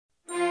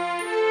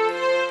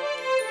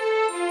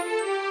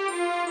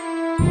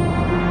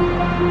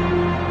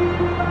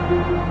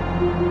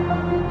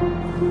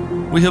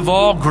We have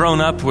all grown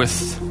up with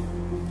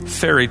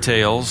fairy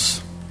tales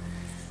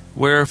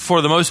where,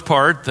 for the most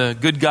part, the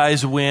good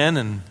guys win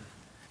and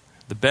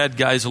the bad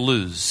guys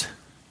lose.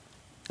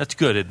 That's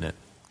good, isn't it?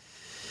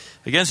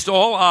 Against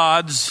all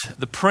odds,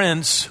 the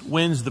prince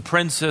wins the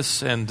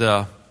princess, and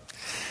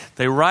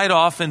they ride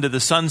off into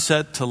the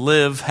sunset to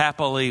live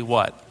happily,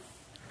 what?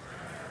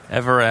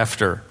 Ever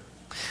after.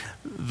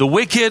 The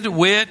wicked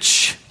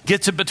witch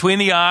gets it between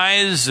the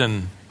eyes,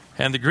 and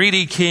the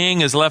greedy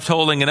king is left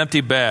holding an empty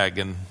bag,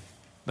 and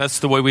that's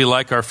the way we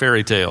like our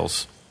fairy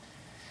tales.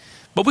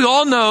 But we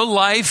all know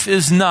life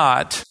is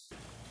not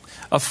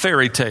a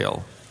fairy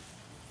tale.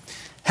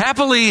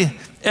 Happily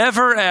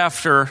ever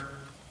after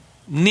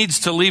needs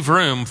to leave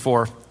room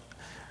for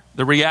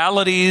the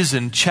realities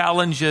and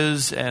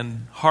challenges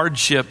and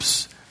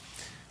hardships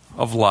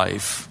of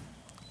life.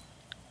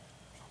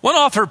 One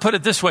author put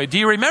it this way: do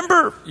you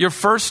remember your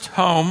first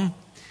home?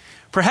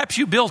 Perhaps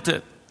you built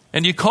it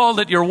and you called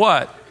it your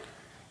what?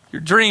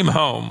 Your dream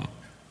home.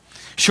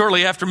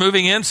 Shortly after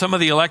moving in, some of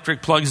the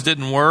electric plugs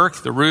didn't work,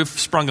 the roof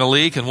sprung a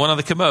leak, and one of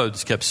the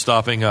commodes kept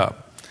stopping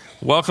up.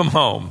 Welcome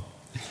home.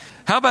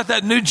 How about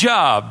that new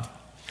job?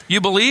 You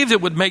believed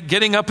it would make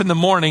getting up in the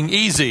morning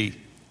easy.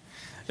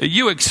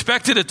 You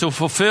expected it to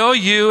fulfill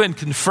you and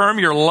confirm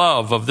your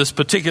love of this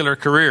particular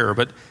career.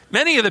 But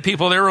many of the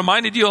people there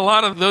reminded you a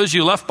lot of those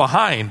you left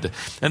behind.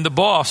 And the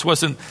boss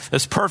wasn't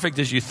as perfect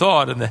as you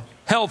thought, and the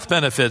health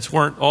benefits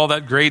weren't all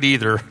that great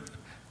either.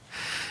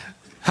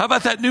 How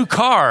about that new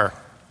car?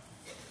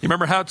 You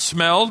remember how it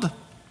smelled?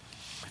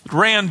 It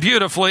ran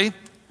beautifully.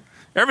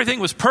 Everything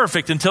was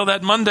perfect until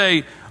that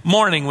Monday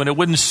morning when it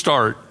wouldn't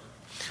start.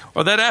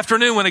 Or that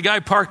afternoon when a guy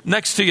parked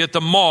next to you at the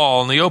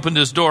mall and he opened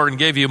his door and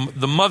gave you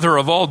the mother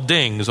of all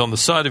dings on the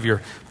side of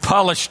your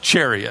polished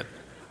chariot.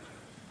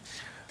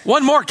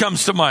 One more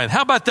comes to mind.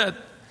 How about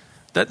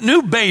that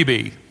new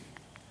baby?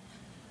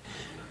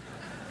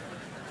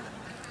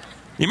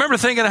 You remember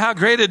thinking how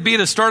great it'd be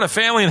to start a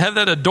family and have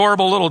that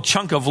adorable little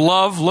chunk of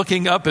love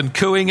looking up and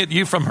cooing at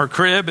you from her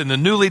crib in the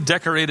newly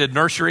decorated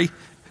nursery?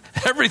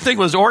 Everything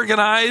was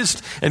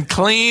organized and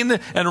clean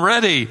and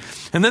ready.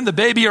 And then the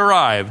baby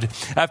arrived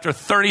after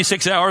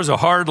 36 hours of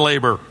hard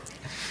labor.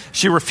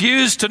 She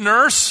refused to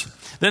nurse,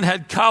 then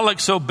had colic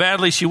so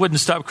badly she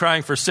wouldn't stop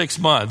crying for 6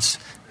 months.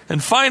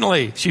 And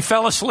finally, she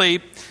fell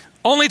asleep,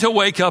 only to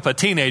wake up a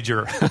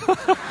teenager.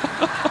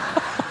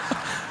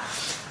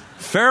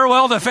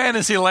 Farewell to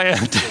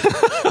Fantasyland.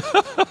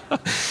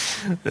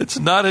 It's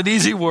not an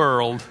easy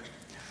world.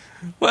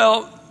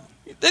 Well,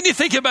 then you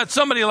think about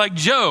somebody like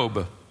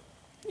Job.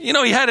 You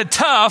know, he had it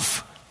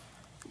tough,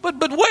 but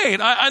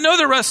wait, I know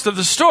the rest of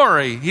the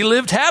story. He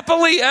lived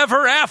happily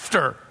ever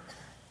after.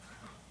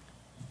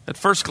 At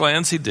first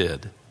glance, he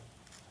did.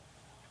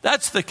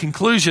 That's the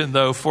conclusion,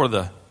 though, for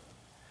the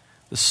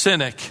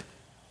cynic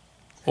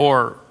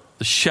or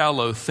the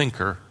shallow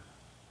thinker,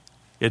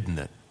 isn't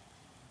it?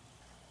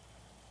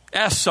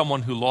 Ask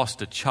someone who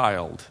lost a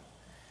child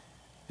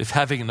if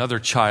having another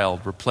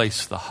child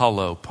replaced the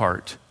hollow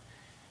part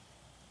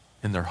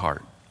in their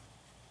heart.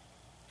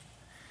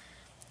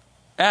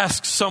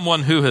 Ask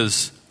someone who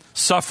has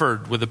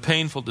suffered with a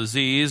painful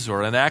disease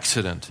or an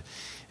accident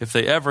if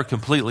they ever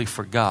completely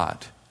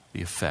forgot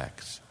the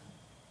effects.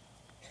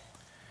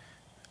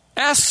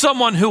 Ask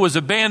someone who was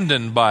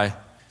abandoned by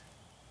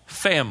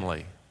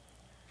family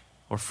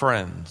or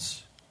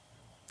friends.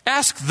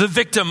 Ask the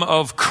victim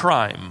of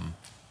crime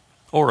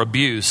or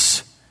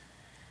abuse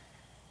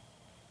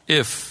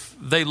if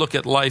they look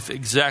at life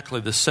exactly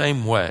the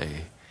same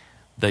way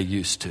they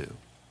used to.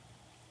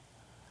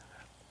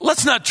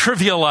 Let's not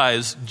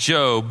trivialize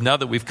Job now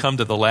that we've come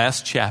to the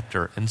last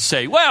chapter and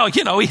say, well,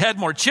 you know, he had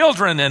more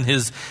children and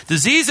his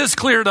diseases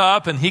cleared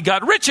up and he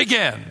got rich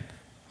again.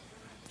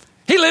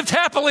 He lived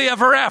happily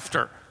ever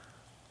after.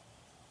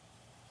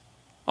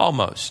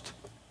 Almost.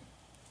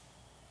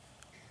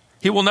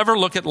 He will never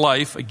look at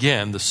life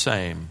again the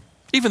same,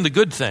 even the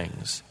good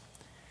things.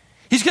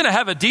 He's going to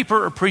have a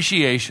deeper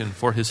appreciation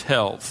for his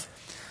health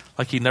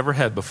like he never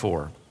had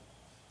before.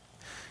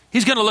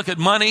 He's going to look at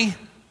money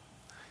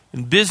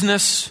and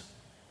business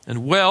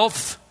and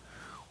wealth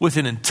with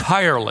an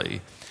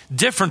entirely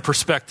different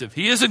perspective.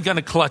 He isn't going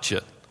to clutch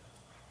it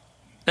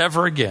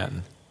ever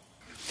again.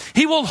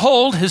 He will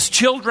hold his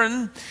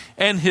children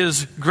and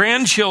his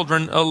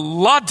grandchildren a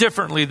lot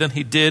differently than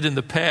he did in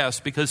the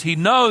past because he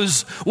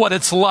knows what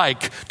it's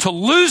like to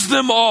lose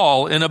them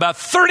all in about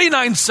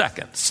 39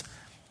 seconds.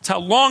 It's how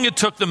long it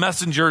took the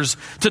messengers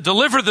to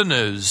deliver the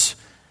news.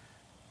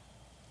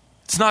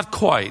 It's not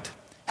quite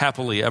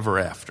happily ever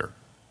after.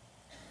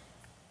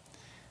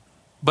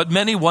 But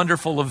many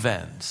wonderful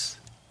events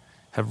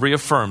have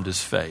reaffirmed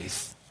his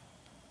faith.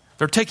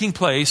 They're taking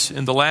place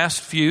in the last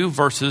few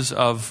verses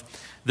of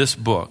this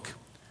book.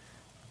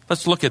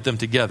 Let's look at them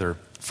together.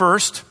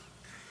 First,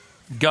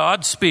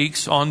 God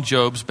speaks on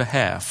Job's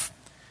behalf.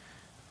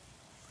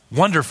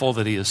 Wonderful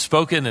that he has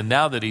spoken, and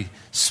now that he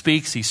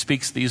speaks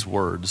these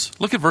words.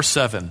 Look at verse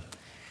 7.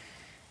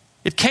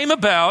 It came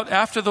about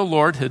after the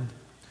Lord had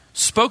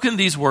spoken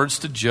these words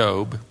to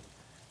Job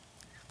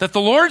that the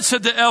Lord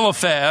said to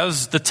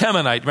Eliphaz, the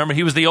Temanite, remember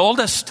he was the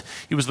oldest,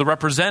 he was the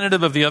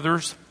representative of the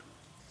others,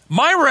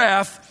 my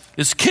wrath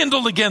is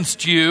kindled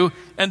against you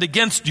and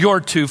against your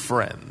two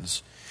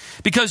friends,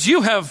 because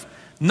you have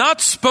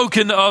not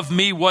spoken of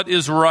me what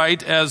is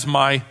right as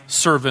my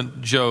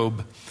servant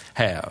Job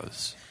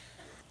has.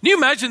 Can you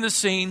imagine this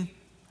scene?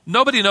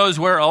 Nobody knows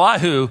where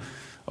Elihu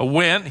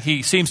went.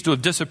 He seems to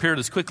have disappeared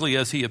as quickly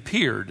as he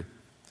appeared.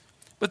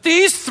 But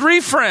these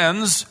three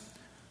friends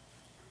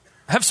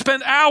have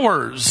spent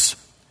hours,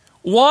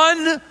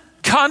 one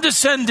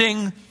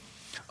condescending,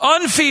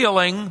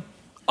 unfeeling,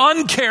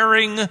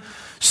 uncaring,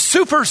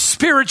 super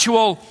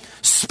spiritual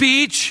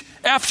speech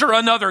after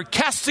another,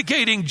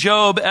 castigating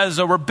Job as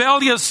a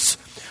rebellious,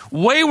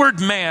 wayward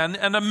man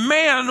and a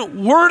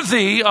man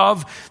worthy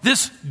of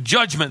this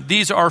judgment.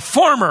 These are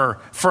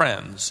former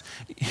friends.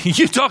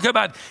 You talk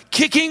about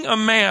kicking a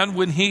man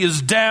when he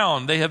is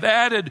down. They have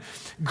added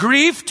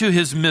grief to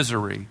his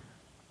misery.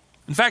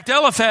 In fact,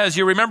 Eliphaz,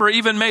 you remember,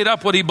 even made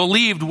up what he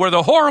believed were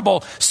the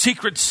horrible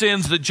secret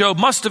sins that Job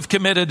must have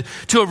committed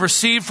to have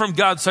received from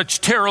God such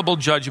terrible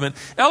judgment.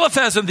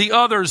 Eliphaz and the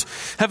others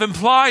have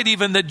implied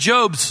even that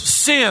Job's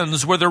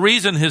sins were the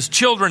reason his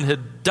children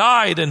had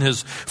died and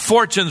his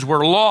fortunes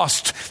were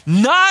lost.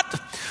 Not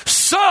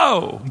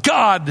so,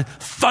 God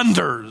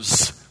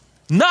thunders.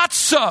 Not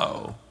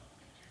so.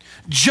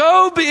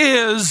 Job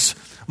is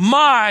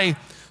my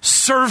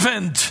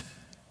servant.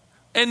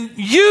 And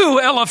you,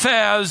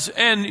 Eliphaz,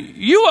 and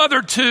you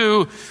other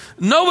two,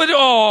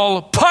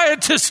 know-it-all,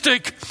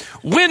 pietistic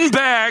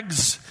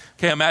windbags.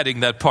 Okay, I'm adding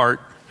that part.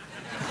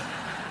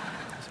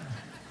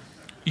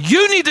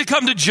 You need to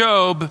come to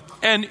Job,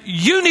 and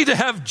you need to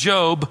have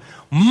Job,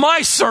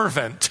 my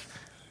servant,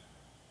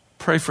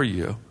 pray for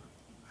you.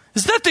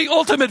 Is that the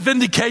ultimate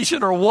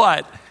vindication or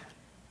what?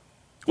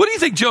 What do you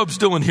think Job's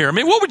doing here? I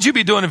mean, what would you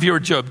be doing if you were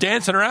Job?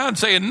 Dancing around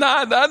saying,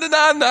 nah, nah,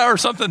 nah, nah, or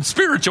something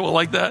spiritual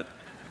like that?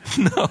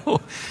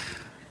 No,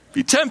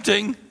 be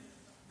tempting.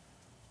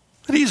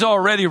 But he's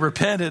already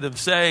repented of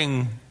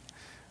saying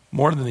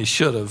more than he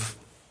should have,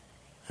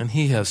 and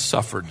he has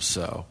suffered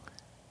so.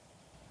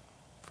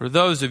 For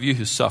those of you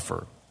who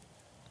suffer,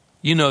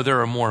 you know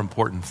there are more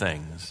important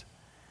things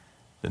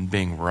than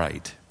being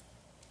right.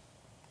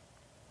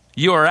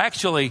 You are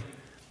actually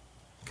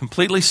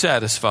completely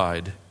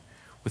satisfied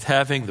with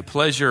having the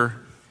pleasure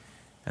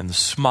and the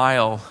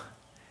smile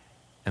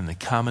and the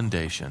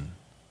commendation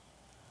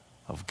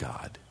of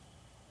God.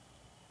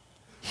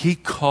 He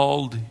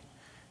called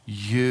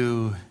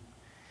you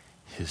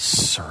his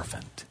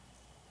servant.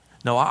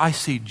 Now, I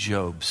see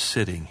Job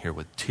sitting here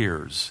with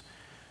tears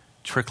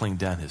trickling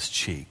down his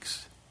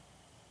cheeks.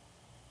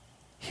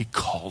 He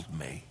called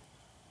me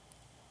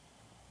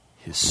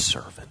his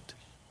servant.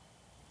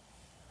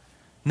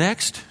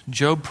 Next,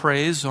 Job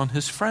prays on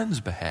his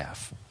friend's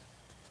behalf.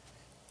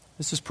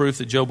 This is proof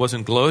that Job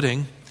wasn't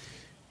gloating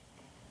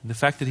in the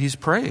fact that he's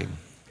praying.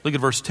 Look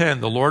at verse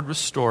 10. The Lord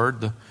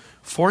restored the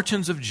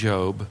fortunes of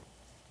Job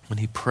when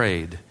he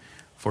prayed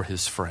for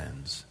his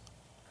friends.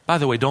 By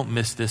the way, don't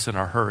miss this in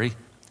our hurry.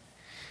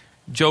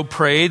 Job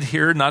prayed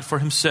here not for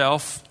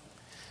himself,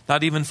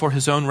 not even for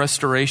his own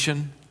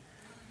restoration,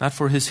 not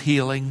for his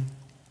healing.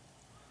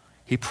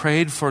 He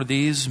prayed for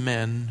these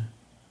men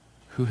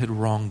who had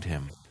wronged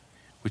him,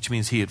 which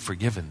means he had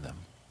forgiven them.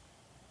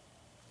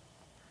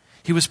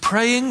 He was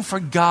praying for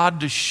God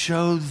to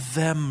show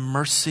them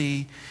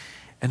mercy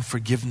and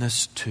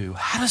forgiveness too.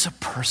 How does a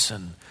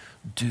person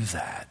do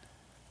that?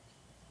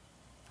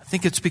 I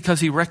think it's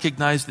because he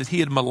recognized that he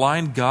had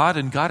maligned God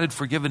and God had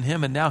forgiven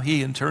him, and now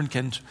he in turn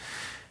can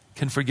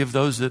forgive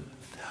those that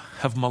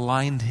have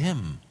maligned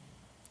him.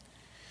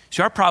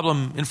 See, our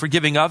problem in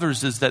forgiving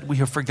others is that we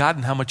have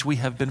forgotten how much we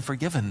have been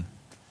forgiven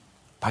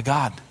by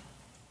God.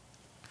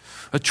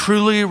 A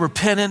truly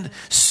repentant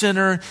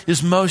sinner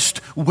is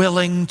most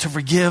willing to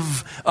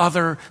forgive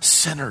other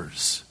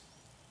sinners.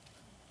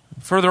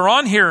 Further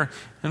on here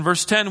in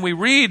verse 10, we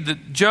read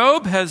that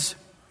Job has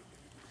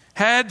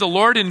had the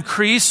Lord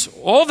increase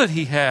all that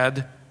he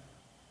had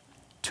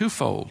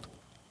twofold.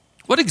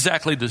 What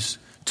exactly does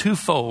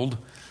twofold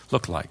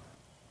look like?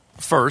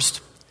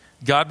 First,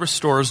 God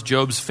restores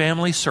Job's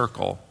family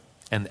circle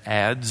and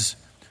adds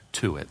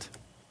to it.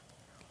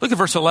 Look at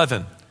verse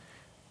 11.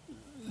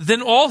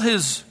 Then all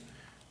his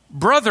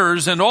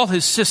brothers and all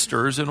his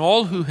sisters and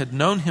all who had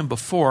known him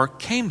before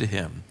came to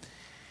him.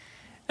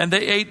 And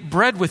they ate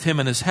bread with him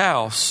in his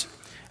house,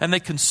 and they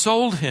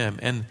consoled him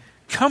and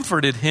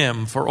comforted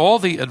him for all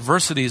the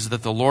adversities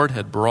that the Lord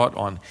had brought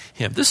on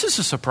him. This is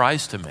a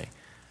surprise to me.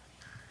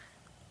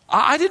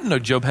 I didn't know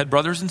Job had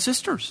brothers and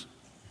sisters.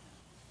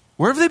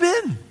 Where have they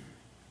been?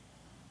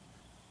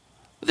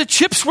 The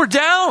chips were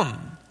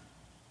down.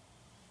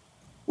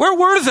 Where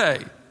were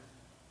they?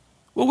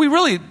 Well, we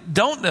really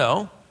don't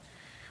know.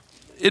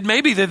 It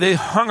may be that they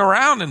hung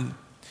around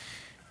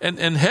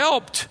and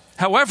helped.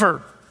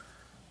 However,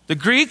 the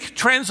Greek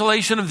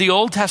translation of the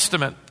Old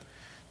Testament,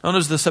 known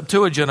as the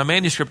Septuagint, a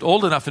manuscript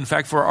old enough, in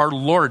fact, for our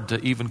Lord to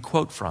even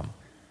quote from,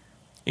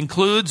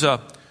 includes a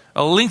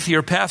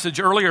lengthier passage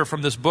earlier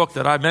from this book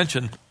that I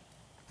mentioned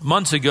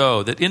months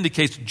ago that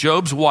indicates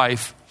Job's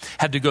wife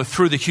had to go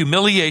through the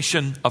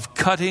humiliation of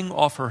cutting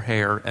off her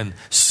hair and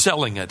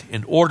selling it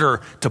in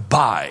order to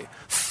buy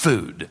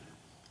food.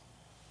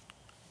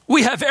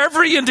 We have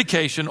every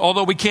indication,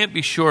 although we can't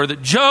be sure,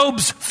 that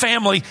Job's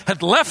family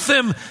had left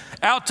them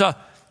out to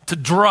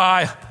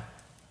dry.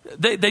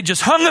 They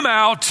just hung him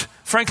out.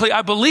 Frankly,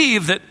 I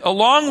believe that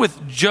along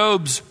with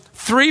Job's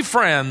 3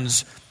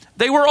 friends,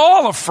 they were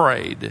all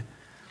afraid.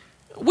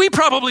 We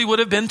probably would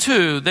have been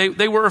too.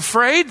 They were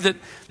afraid that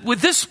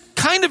with this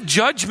kind of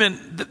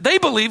judgment that they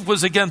believed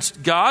was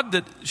against God,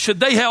 that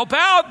should they help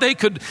out, they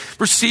could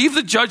receive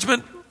the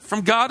judgment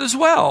from God as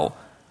well.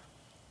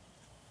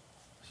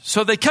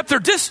 So they kept their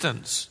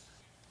distance,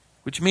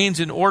 which means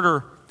in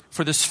order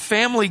for this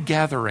family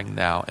gathering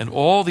now and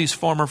all these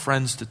former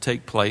friends to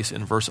take place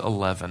in verse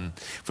 11,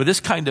 for this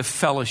kind of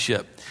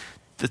fellowship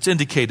that's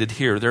indicated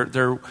here,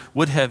 there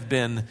would have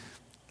been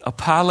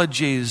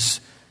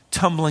apologies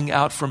tumbling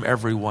out from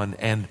everyone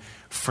and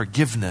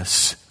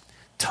forgiveness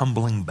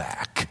tumbling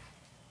back.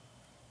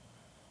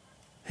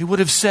 He would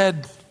have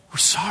said, "We're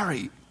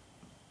sorry.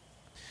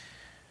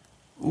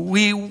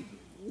 We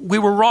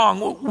were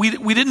wrong.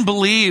 We didn't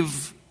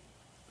believe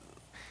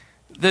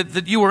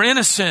that you were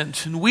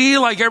innocent. And we,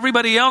 like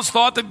everybody else,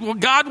 thought that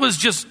God was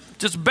just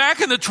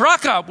backing the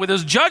truck up with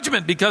his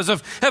judgment because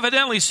of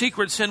evidently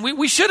secret sin.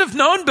 We should have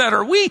known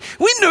better. We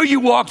knew you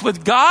walked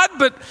with God,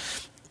 but,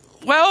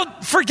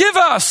 well, forgive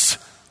us.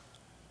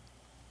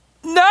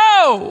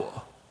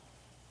 No.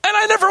 And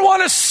I never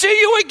want to see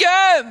you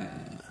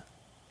again."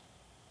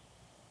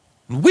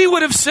 We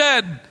would have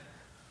said,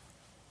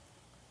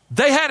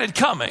 they had it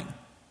coming.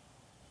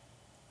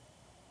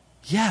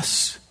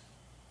 Yes.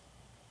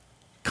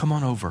 Come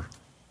on over.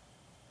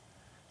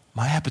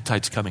 My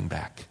appetite's coming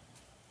back.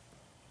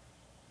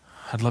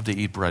 I'd love to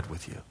eat bread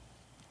with you.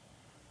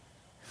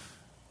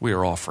 We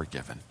are all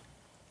forgiven.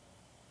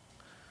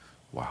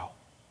 Wow.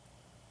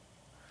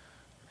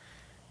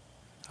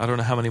 I don't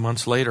know how many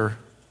months later,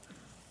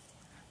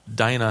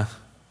 Dinah,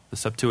 the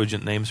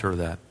Septuagint names her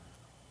that,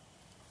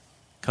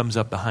 comes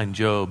up behind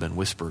Job and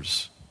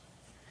whispers,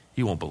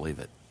 "You won't believe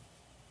it,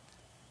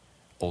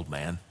 old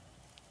man,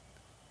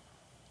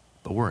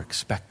 but we're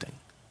expecting."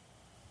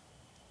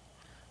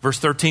 Verse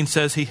 13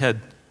 says he had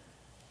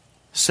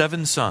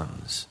 7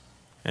 sons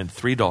and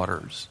 3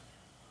 daughters.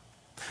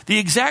 The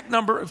exact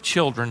number of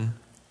children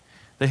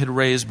they had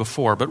raised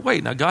before. But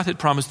wait, now God had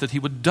promised that he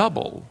would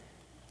double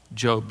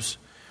Job's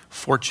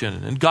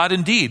fortune. And God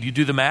indeed, you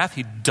do the math,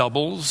 he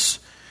doubles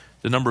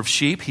the number of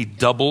sheep, he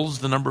doubles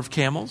the number of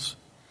camels,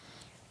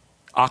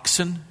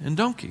 oxen, and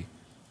donkey.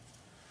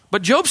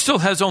 But Job still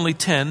has only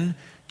 10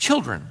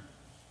 children.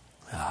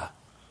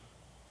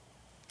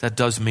 That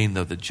does mean,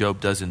 though, that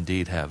Job does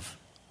indeed have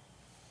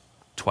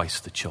twice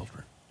the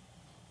children.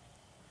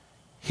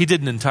 He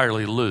didn't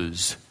entirely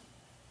lose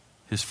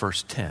his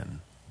first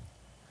 10.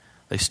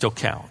 They still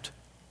count.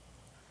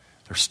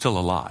 They're still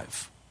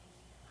alive.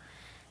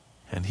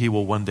 And he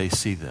will one day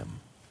see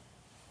them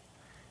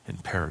in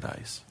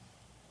paradise.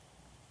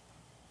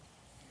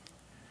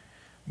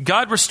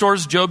 God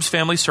restores Job's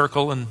family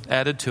circle and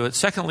added to it.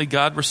 Secondly,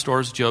 God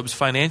restores Job's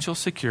financial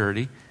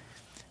security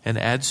and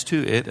adds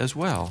to it as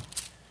well.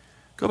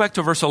 Go back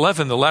to verse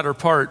 11, the latter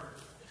part.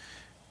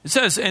 It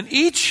says, "And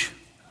each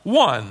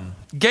one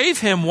gave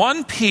him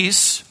 1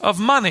 piece of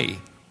money,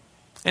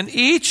 and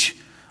each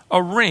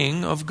a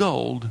ring of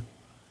gold."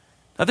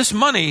 Now this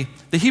money,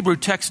 the Hebrew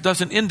text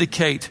doesn't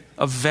indicate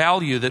a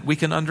value that we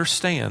can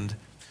understand.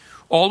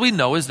 All we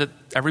know is that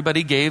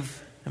everybody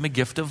gave him a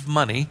gift of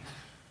money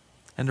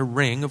and a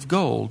ring of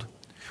gold.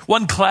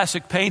 One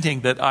classic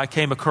painting that I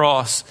came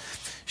across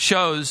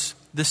shows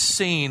this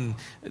scene.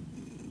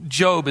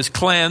 Job is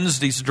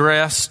cleansed, he's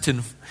dressed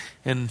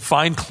in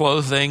fine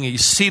clothing,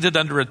 he's seated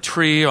under a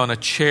tree on a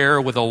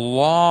chair with a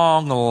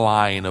long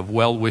line of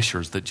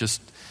well-wishers that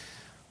just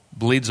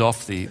bleeds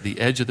off the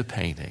edge of the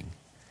painting,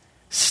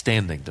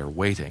 standing there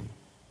waiting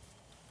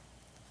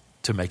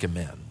to make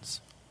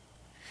amends.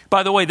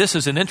 By the way, this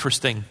is an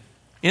interesting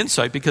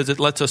insight because it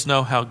lets us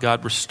know how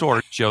God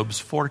restored Job's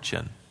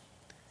fortune.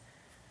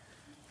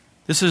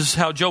 This is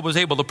how Job was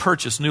able to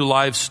purchase new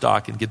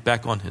livestock and get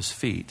back on his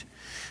feet.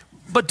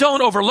 But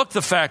don't overlook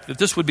the fact that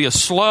this would be a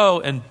slow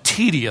and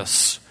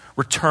tedious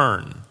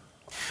return.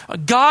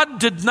 God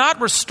did not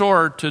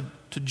restore to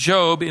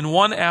Job in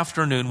one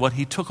afternoon what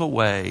he took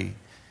away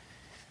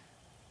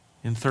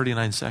in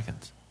 39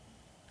 seconds.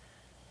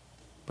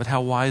 But how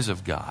wise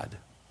of God.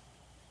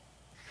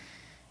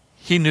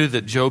 He knew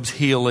that Job's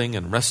healing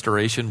and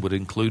restoration would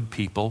include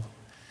people,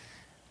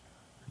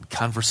 and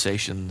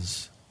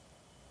conversations,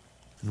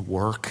 and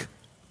work.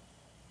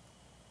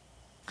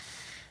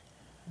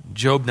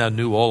 Job now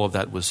knew all of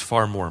that was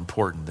far more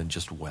important than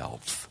just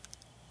wealth.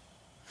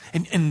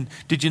 And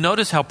did you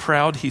notice how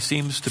proud he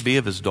seems to be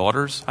of his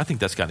daughters? I think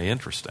that's kind of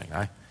interesting.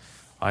 I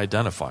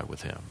identify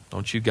with him.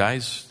 Don't you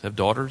guys have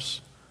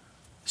daughters?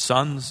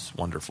 Sons?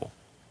 Wonderful.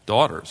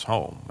 Daughters?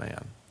 Oh,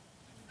 man.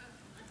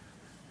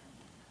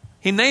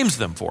 He names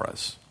them for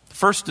us. The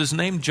first is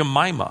named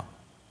Jemima.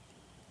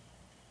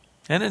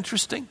 Isn't that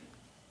interesting?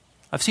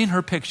 I've seen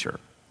her picture.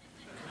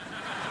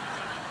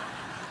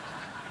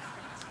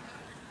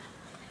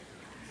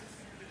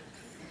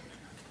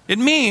 It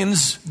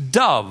means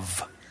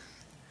dove.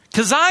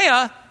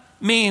 Keziah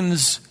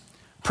means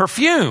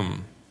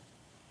perfume.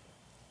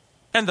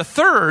 And the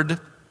third,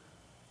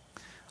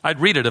 I'd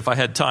read it if I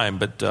had time,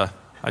 but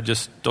I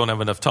just don't have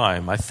enough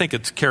time. I think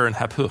it's Karen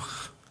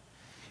Hapuch.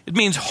 It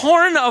means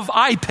horn of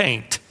eye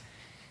paint.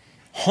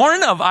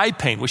 Horn of eye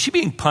paint. Was she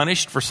being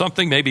punished for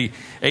something? Maybe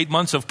 8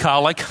 months of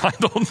colic? I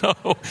don't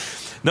know.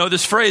 No,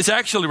 this phrase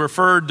actually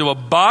referred to a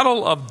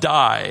bottle of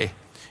dye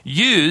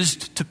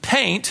used to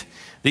paint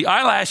the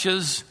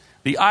eyelashes,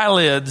 the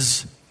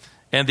eyelids,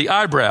 and the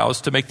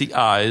eyebrows to make the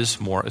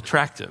eyes more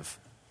attractive.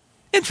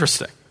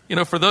 Interesting.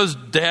 For those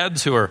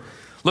dads who are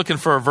looking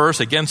for a verse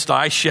against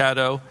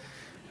eyeshadow,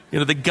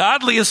 the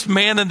godliest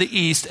man in the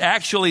East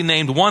actually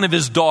named one of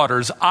his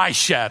daughters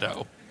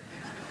Eyeshadow.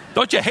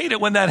 Don't you hate it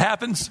when that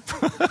happens?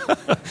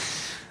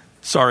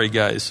 Sorry,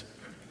 guys.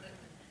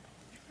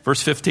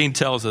 Verse 15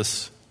 tells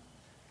us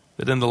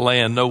that in the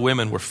land no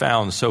women were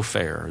found so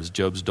fair as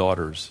Job's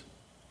daughters.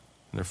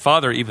 And their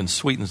father even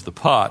sweetens the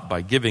pot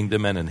by giving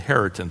them an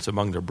inheritance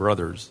among their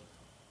brothers.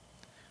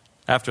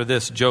 After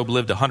this, Job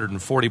lived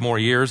 140 more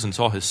years and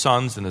saw his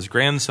sons and his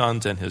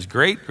grandsons and his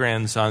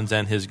great-grandsons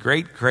and his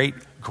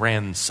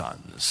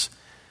great-great-grandsons.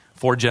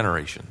 4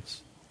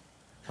 generations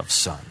of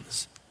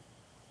sons.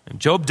 And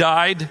Job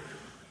died,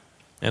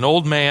 an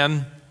old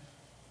man,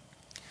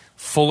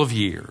 full of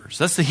years.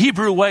 That's the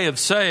Hebrew way of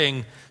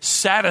saying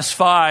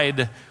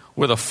satisfied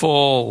with a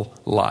full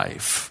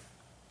life.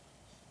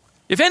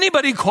 If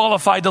anybody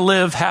qualified to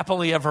live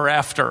happily ever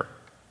after,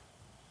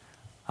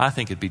 I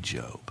think it'd be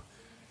Job.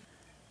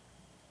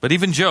 But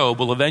even Job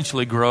will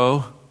eventually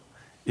grow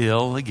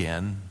ill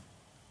again.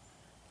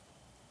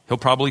 He'll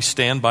probably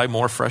stand by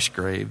more fresh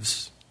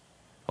graves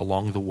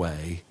along the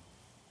way.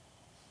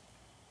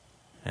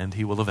 And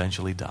he will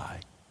eventually die.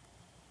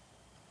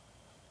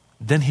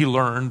 Then he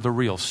learned the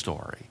real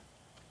story.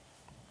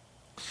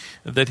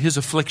 That his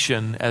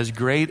affliction, as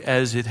great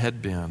as it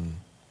had been,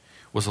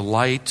 was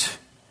light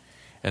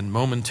and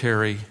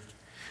momentary,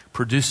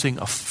 producing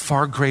a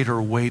far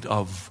greater weight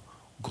of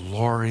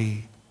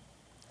glory,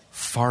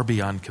 far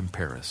beyond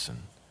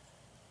comparison.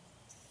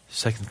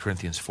 2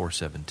 Corinthians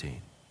 4:17.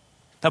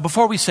 Now,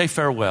 before we say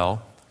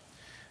farewell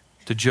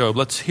to Job,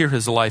 let's hear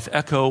his life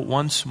echo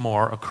once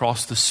more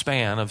across the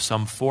span of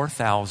some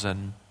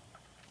 4,000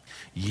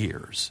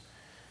 years.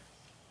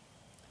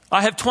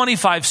 I have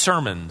 25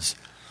 sermons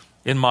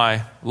in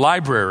my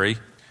library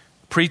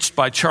preached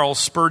by Charles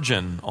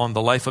Spurgeon on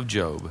the life of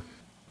Job.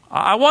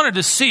 I wanted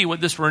to see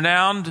what this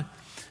renowned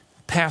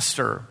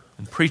pastor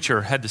and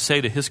preacher had to say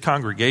to his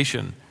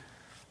congregation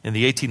in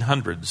the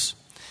 1800s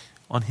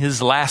on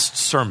his last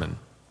sermon.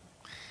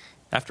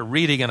 After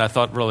reading it, I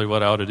thought really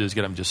what I ought to do is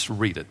get him just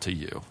read it to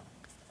you.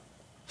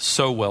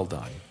 So well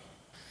done.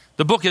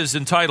 The book is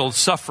entitled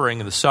Suffering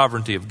and the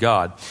Sovereignty of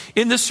God.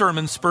 In this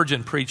sermon,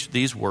 Spurgeon preached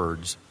these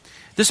words.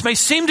 This may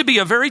seem to be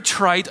a very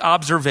trite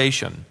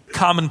observation,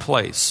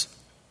 commonplace,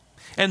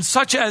 and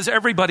such as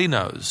everybody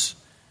knows.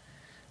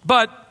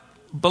 But,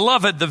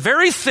 beloved, the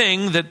very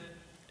thing that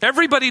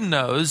everybody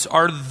knows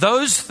are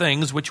those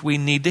things which we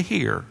need to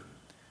hear.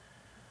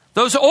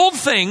 Those old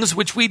things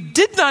which we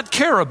did not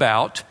care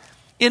about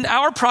in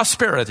our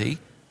prosperity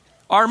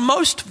are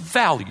most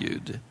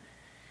valued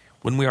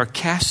when we are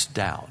cast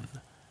down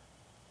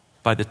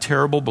by the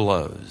terrible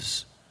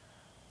blows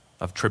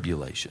of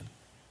tribulation.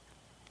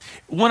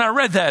 When I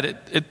read that,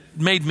 it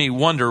made me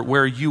wonder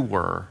where you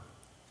were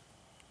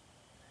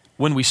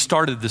when we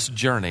started this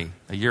journey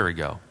a year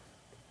ago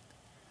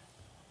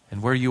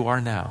and where you are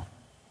now.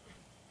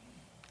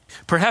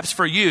 Perhaps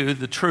for you,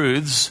 the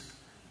truths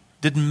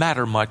didn't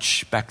matter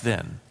much back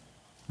then.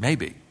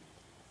 Maybe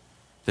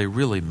they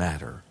really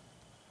matter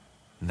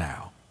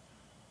now.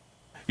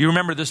 You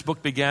remember this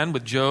book began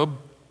with Job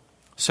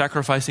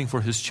sacrificing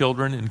for his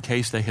children in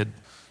case they had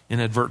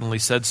inadvertently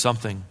said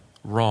something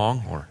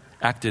wrong or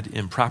acted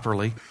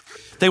improperly.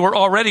 They were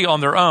already on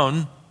their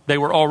own. They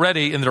were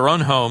already in their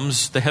own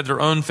homes. They had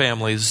their own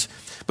families.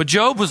 But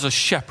Job was a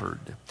shepherd.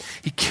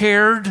 He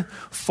cared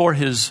for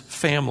his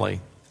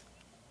family,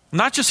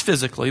 not just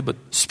physically, but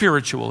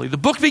spiritually. The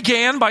book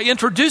began by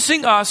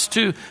introducing us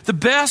to the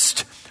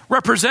best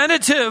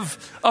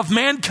representative of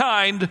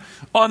mankind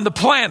on the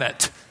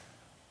planet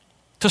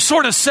to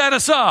sort of set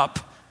us up.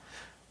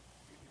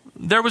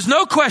 There was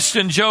no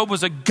question Job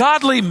was a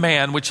godly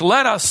man, which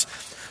led us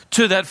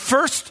to that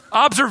first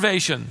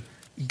observation.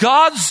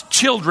 God's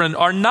children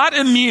are not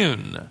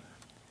immune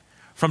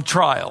from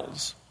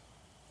trials.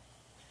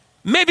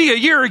 Maybe a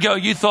year ago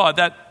you thought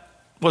that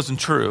wasn't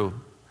true,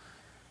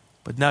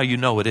 but now you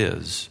know it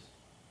is.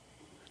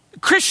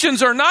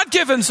 Christians are not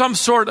given some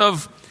sort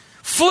of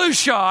flu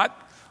shot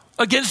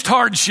against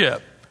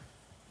hardship.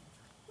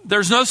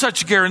 There's no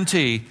such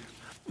guarantee.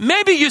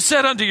 Maybe you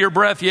said under your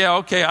breath, yeah,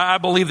 okay, I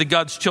believe that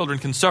God's children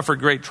can suffer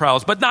great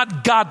trials, but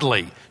not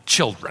godly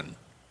children.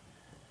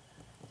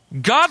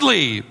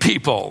 Godly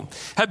people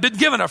have been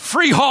given a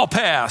free hall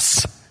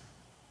pass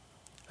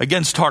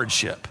against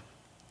hardship.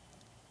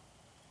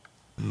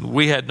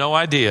 We had no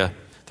idea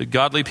that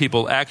godly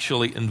people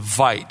actually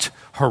invite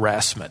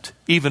harassment,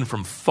 even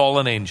from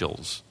fallen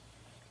angels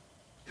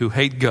who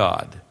hate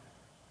God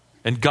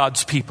and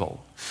God's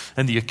people.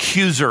 And the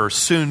accuser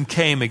soon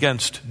came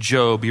against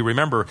Job. You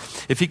remember,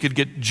 if he could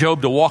get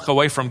Job to walk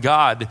away from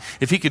God,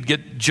 if he could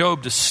get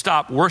Job to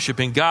stop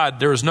worshiping God,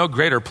 there is no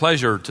greater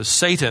pleasure to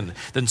Satan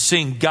than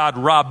seeing God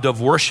robbed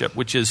of worship,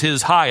 which is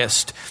his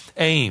highest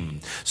aim.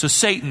 So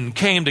Satan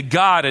came to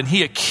God and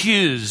he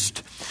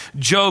accused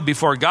Job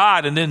before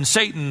God, and then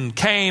Satan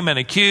came and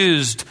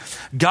accused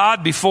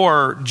God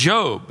before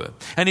Job.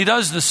 And he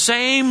does the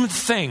same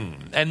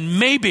thing, and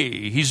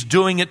maybe he's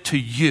doing it to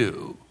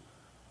you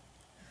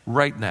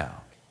right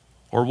now,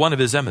 or one of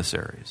his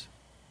emissaries.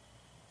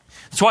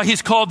 That's why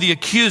he's called the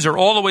accuser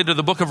all the way to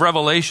the book of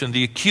Revelation,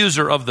 the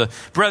accuser of the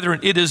brethren.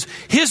 It is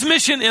his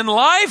mission in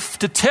life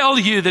to tell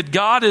you that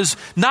God is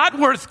not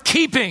worth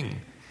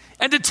keeping,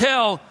 and to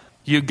tell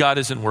you God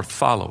isn't worth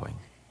following.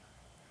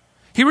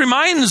 He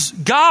reminds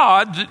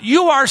God that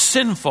you are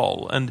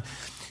sinful, and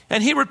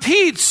he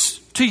repeats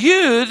to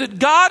you that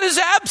God is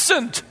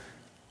absent.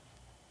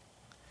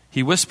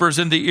 He whispers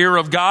in the ear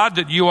of God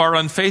that you are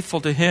unfaithful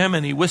to him,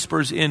 and he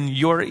whispers in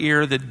your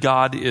ear that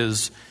God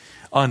is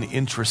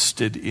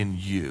uninterested in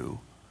you.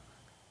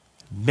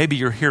 Maybe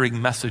you're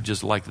hearing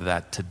messages like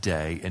that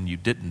today, and you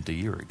didn't a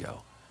year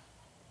ago.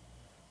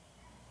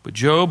 But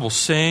Job will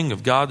sing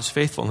of God's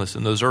faithfulness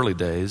in those early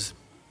days.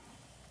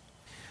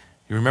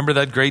 You remember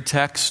that great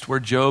text where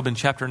Job in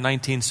chapter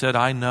 19 said,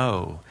 I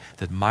know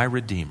that my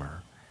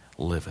Redeemer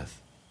liveth.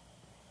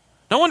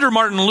 No wonder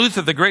Martin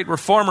Luther, the great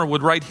reformer,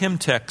 would write hymn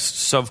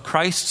texts of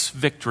Christ's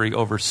victory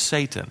over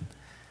Satan.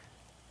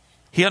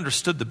 He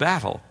understood the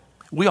battle.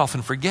 We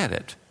often forget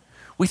it.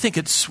 We think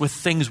it's with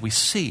things we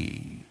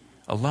see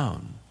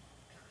alone.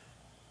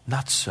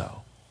 Not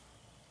so.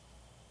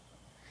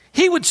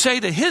 He would say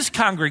to his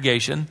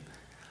congregation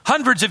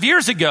hundreds of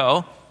years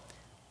ago,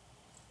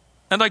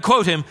 and I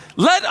quote him,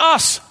 let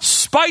us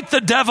spite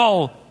the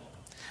devil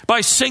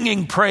by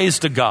singing praise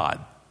to God.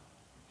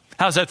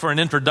 How's that for an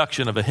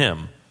introduction of a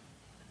hymn?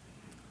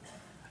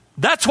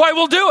 That's why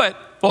we'll do it.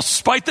 We'll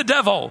spite the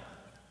devil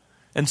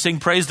and sing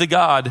praise to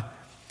God.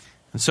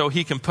 And so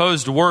he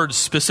composed words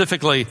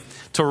specifically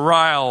to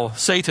rile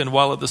Satan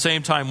while at the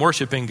same time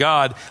worshiping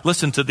God.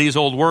 Listen to these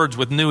old words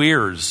with new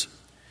ears.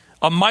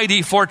 A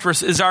mighty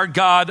fortress is our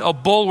God, a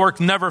bulwark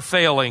never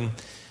failing.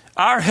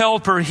 Our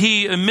helper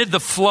he amid the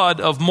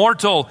flood of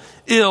mortal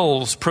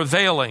ills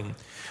prevailing.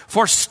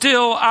 For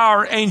still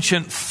our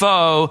ancient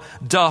foe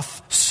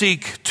doth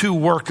seek to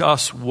work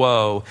us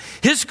woe.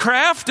 His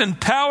craft and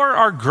power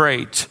are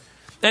great,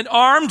 and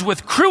armed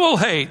with cruel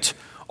hate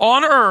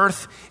on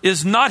earth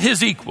is not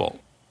his equal.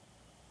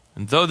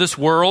 And though this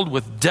world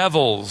with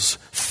devils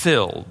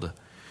filled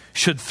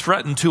should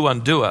threaten to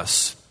undo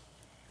us,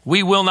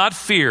 we will not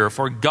fear,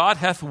 for God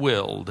hath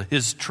willed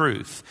his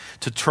truth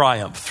to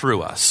triumph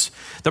through us.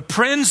 The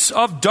prince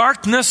of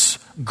darkness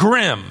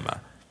grim,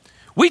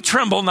 we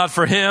tremble not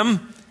for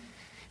him.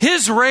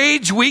 His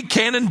rage we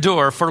can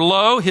endure, for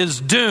lo,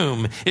 his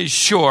doom is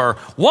sure.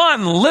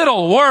 One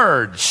little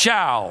word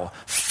shall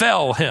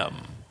fell him.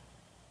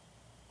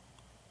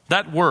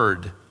 That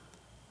word,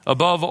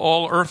 above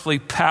all earthly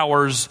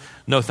powers,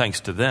 no thanks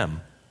to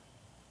them,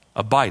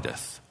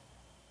 abideth.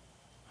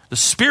 The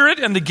Spirit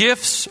and the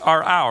gifts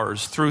are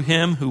ours through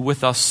him who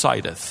with us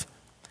sideth.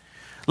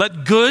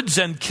 Let goods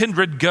and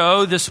kindred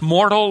go, this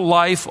mortal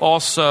life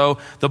also.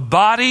 The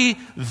body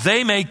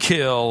they may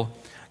kill.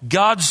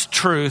 God's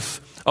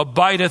truth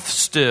abideth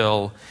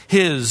still.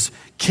 His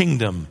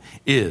kingdom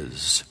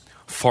is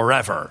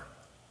forever.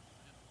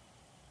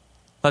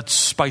 Let's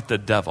spite the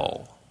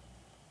devil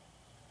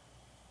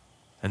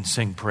and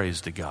sing praise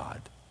to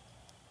God.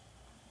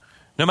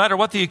 No matter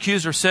what the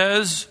accuser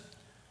says,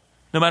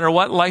 no matter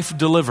what life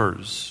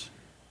delivers,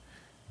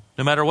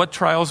 no matter what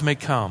trials may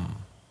come,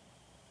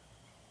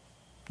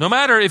 no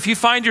matter if you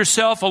find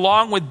yourself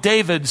along with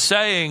David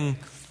saying,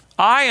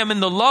 I am in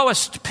the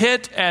lowest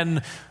pit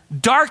and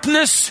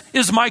darkness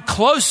is my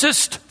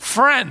closest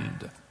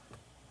friend.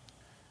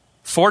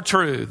 4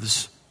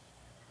 truths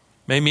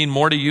may mean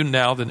more to you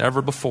now than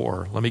ever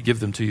before. Let me give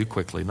them to you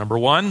quickly. Number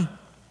 1,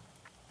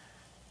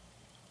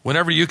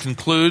 whenever you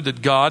conclude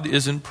that God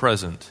isn't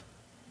present,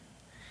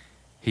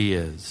 he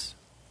is.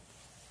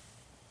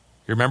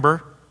 You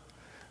remember?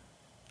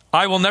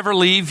 I will never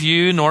leave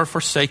you nor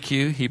forsake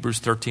you, Hebrews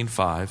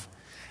 13:5.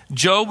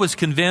 Job was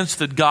convinced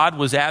that God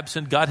was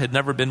absent. God had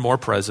never been more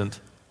present.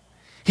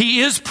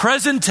 He is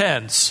present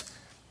tense.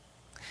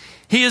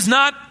 He is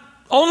not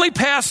only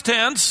past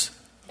tense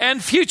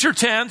and future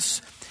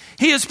tense.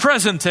 He is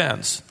present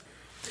tense.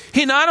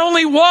 He not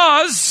only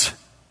was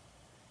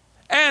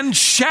and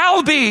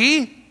shall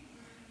be,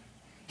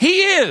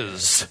 he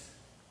is.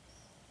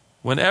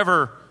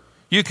 Whenever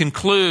you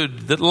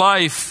conclude that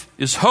life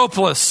is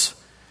hopeless,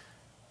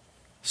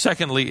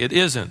 secondly, it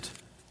isn't.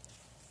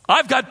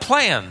 I've got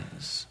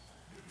plans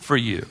for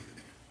you.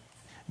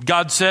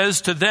 God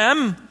says to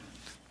them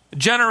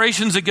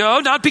generations ago,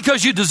 not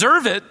because you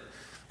deserve it,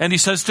 And he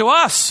says to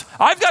us,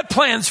 I've got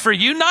plans for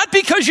you, not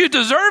because you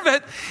deserve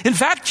it. In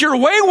fact, you're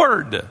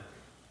wayward,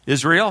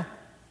 Israel,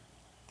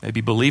 maybe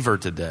believer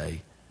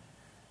today.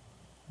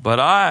 But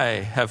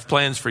I have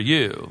plans for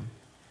you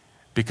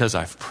because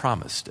I've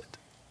promised it.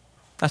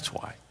 That's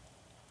why.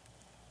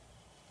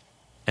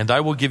 And I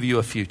will give you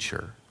a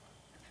future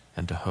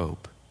and a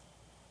hope.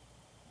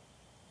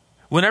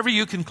 Whenever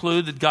you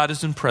conclude that God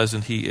isn't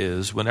present, He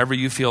is. Whenever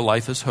you feel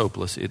life is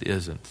hopeless, it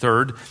isn't.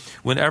 Third,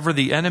 whenever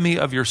the enemy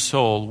of your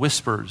soul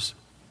whispers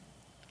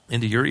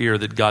into your ear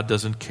that God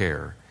doesn't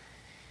care,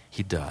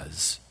 He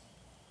does.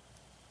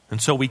 And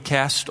so we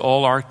cast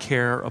all our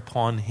care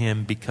upon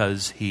Him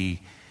because He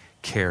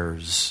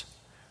cares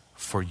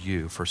for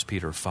you. 1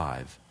 Peter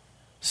 5:7.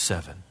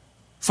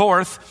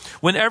 Fourth,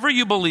 whenever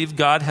you believe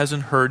God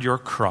hasn't heard your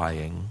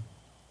crying,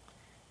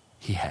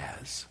 He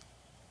has.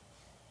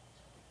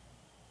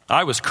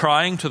 I was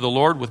crying to the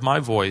Lord with my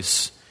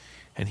voice,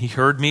 and He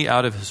heard me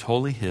out of His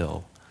holy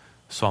hill.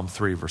 Psalm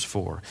 3, verse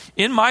 4.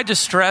 In my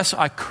distress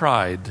I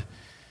cried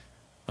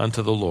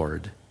unto the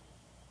Lord,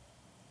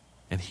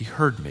 and He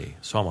heard me.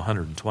 Psalm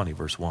 120,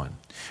 verse 1.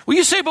 Well,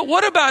 you say, but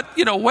what about,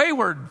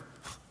 wayward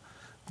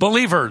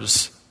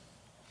believers?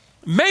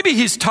 Maybe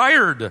he's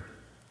tired.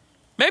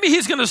 Maybe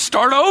he's going to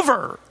start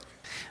over.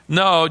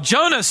 No,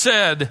 Jonah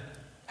said,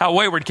 how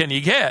wayward can you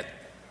get?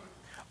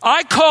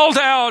 I called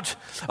out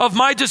of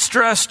my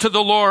distress to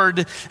the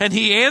Lord, and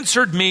He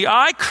answered me.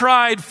 I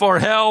cried for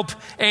help,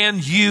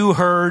 and You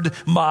heard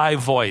my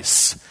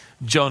voice.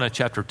 Jonah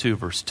chapter 2,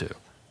 verse 2.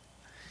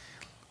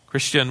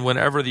 Christian,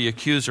 whenever the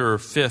accuser,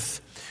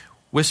 fifth,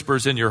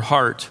 whispers in your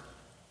heart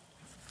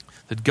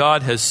that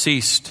God has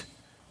ceased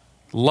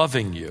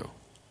loving you,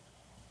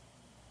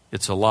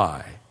 it's a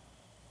lie.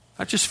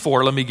 Not just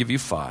 4, let me give you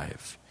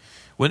 5.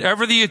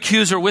 Whenever the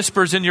accuser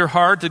whispers in your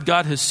heart that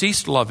God has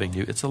ceased loving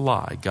you, it's a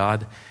lie.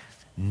 God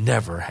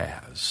never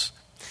has.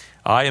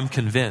 I am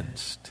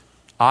convinced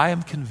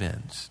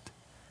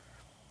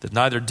that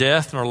neither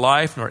death, nor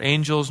life, nor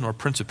angels, nor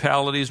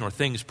principalities, nor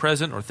things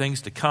present, nor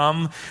things to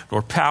come,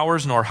 nor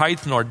powers, nor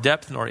height, nor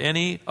depth, nor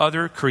any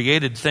other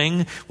created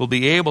thing will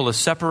be able to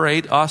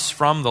separate us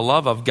from the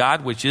love of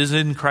God which is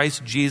in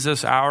Christ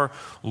Jesus our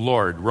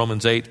Lord.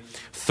 Romans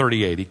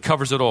 8:38. He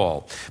covers it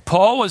all.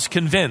 Paul was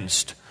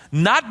convinced,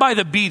 not by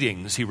the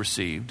beatings he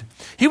received.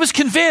 He was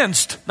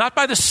convinced, not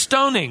by the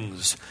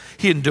stonings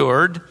he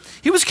endured.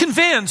 He was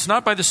convinced,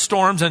 not by the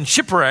storms and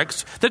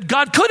shipwrecks that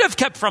God could have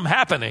kept from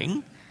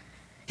happening.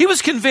 He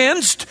was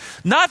convinced,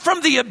 not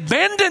from the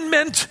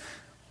abandonment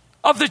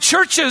of the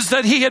churches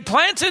that he had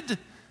planted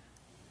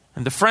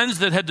and the friends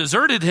that had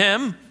deserted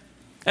him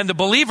and the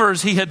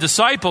believers he had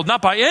discipled,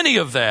 not by any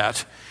of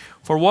that.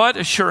 For what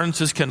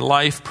assurances can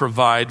life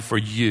provide for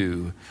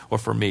you or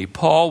for me?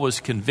 Paul was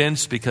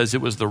convinced because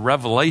it was the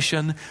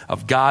revelation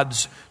of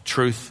God's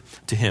truth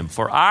to him.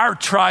 For our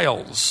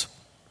trials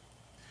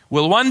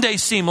will one day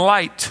seem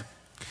light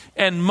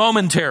and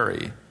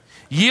momentary,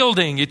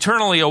 yielding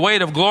eternally a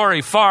weight of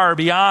glory far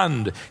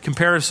beyond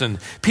comparison.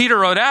 Peter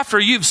wrote, after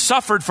you've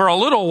suffered for a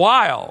little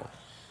while,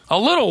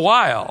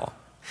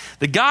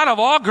 the God of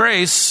all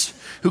grace,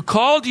 who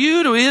called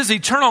you to His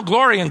eternal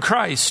glory in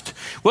Christ,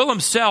 will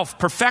Himself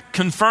perfect,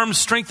 confirm,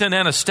 strengthen,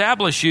 and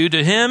establish you.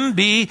 To Him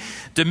be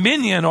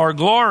dominion or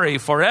glory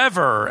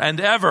forever and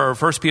ever.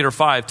 1 Peter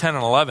 5:10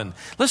 and 11.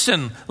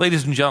 Listen,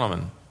 ladies and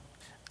gentlemen,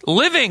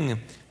 living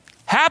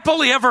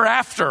happily ever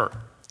after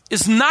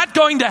is not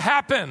going to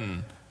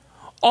happen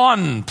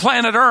on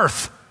planet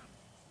Earth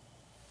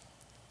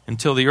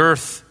until the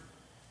earth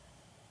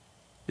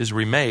is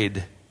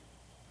remade.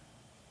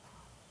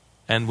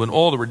 And when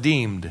all the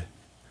redeemed,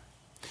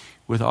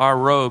 with our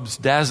robes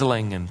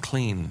dazzling and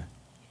clean,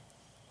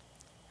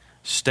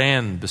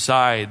 stand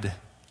beside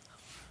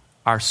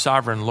our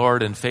sovereign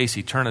Lord and face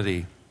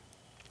eternity,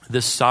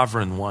 this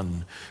sovereign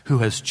one who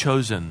has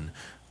chosen,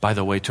 by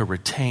the way, to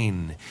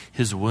retain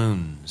His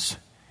wounds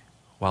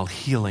while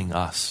healing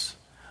us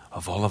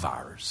of all of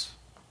ours.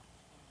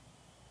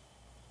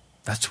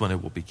 That's when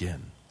it will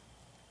begin.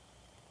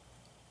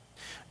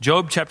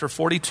 Job chapter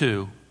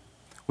 42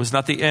 was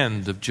not the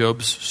end of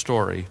Job's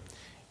story,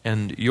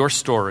 and your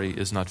story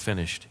is not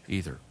finished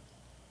either.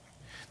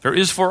 There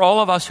is for all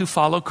of us who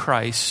follow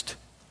Christ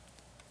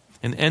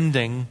an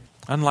ending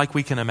unlike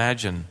we can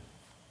imagine.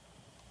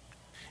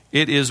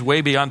 It is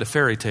way beyond a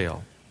fairy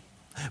tale,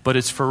 but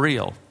it's for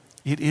real.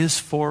 It is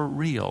for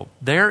real.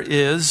 There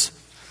is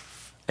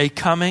a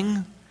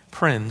coming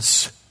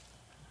prince,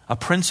 a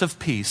prince of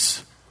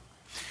peace,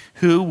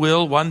 who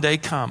will one day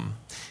come.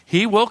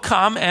 He will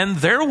come, and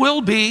there will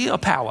be a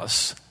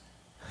palace.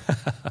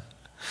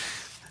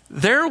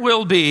 There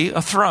will be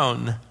a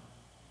throne.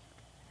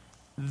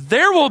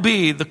 There will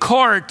be the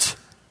court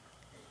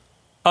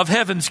of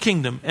heaven's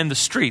kingdom, and the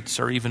streets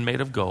are even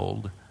made of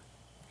gold.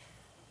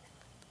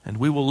 And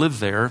we will live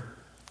there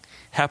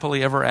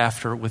happily ever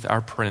after with our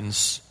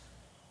prince,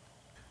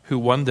 who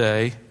one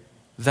day,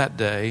 that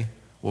day,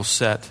 will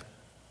set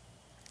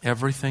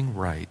everything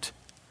right.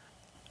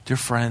 Dear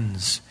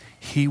friends,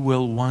 He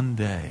will one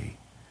day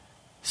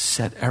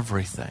set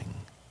everything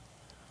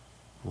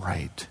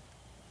right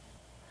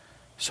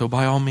So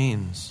by all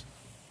means,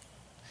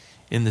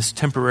 in this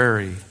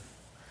temporary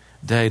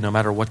day, no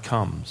matter what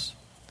comes,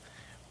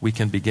 we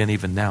can begin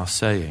even now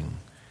saying,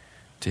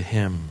 to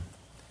him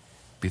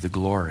be the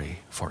glory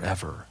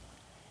forever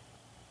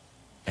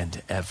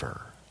and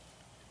ever.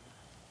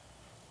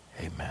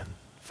 Amen.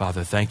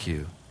 Father, thank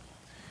you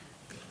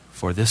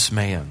for this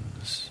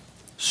man's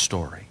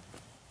story.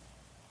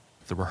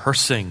 The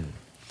rehearsing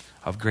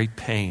of great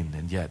pain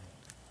and yet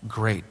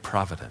great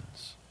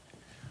providence.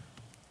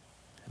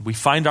 We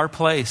find our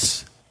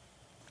place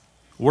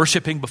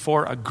worshiping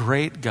before a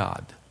great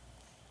God,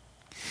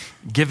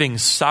 giving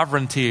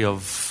sovereignty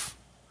of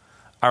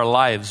our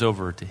lives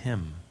over to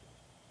him.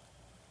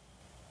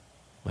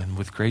 And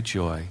with great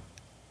joy,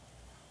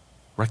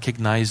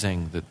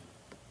 recognizing that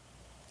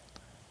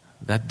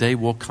that day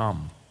will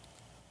come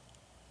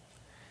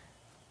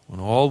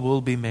when all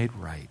will be made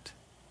right.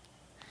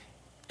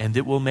 And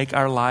it will make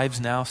our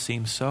lives now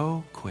seem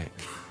so quick,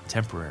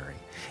 temporary,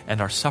 and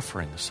our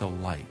suffering so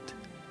light.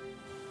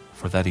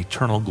 For that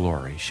eternal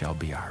glory shall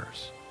be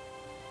ours.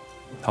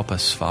 Help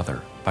us,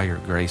 Father, by your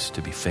grace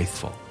to be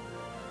faithful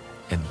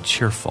and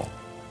cheerful,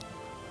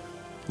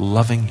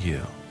 loving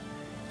you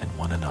and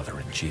one another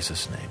in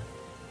Jesus' name.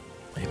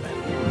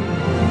 Amen.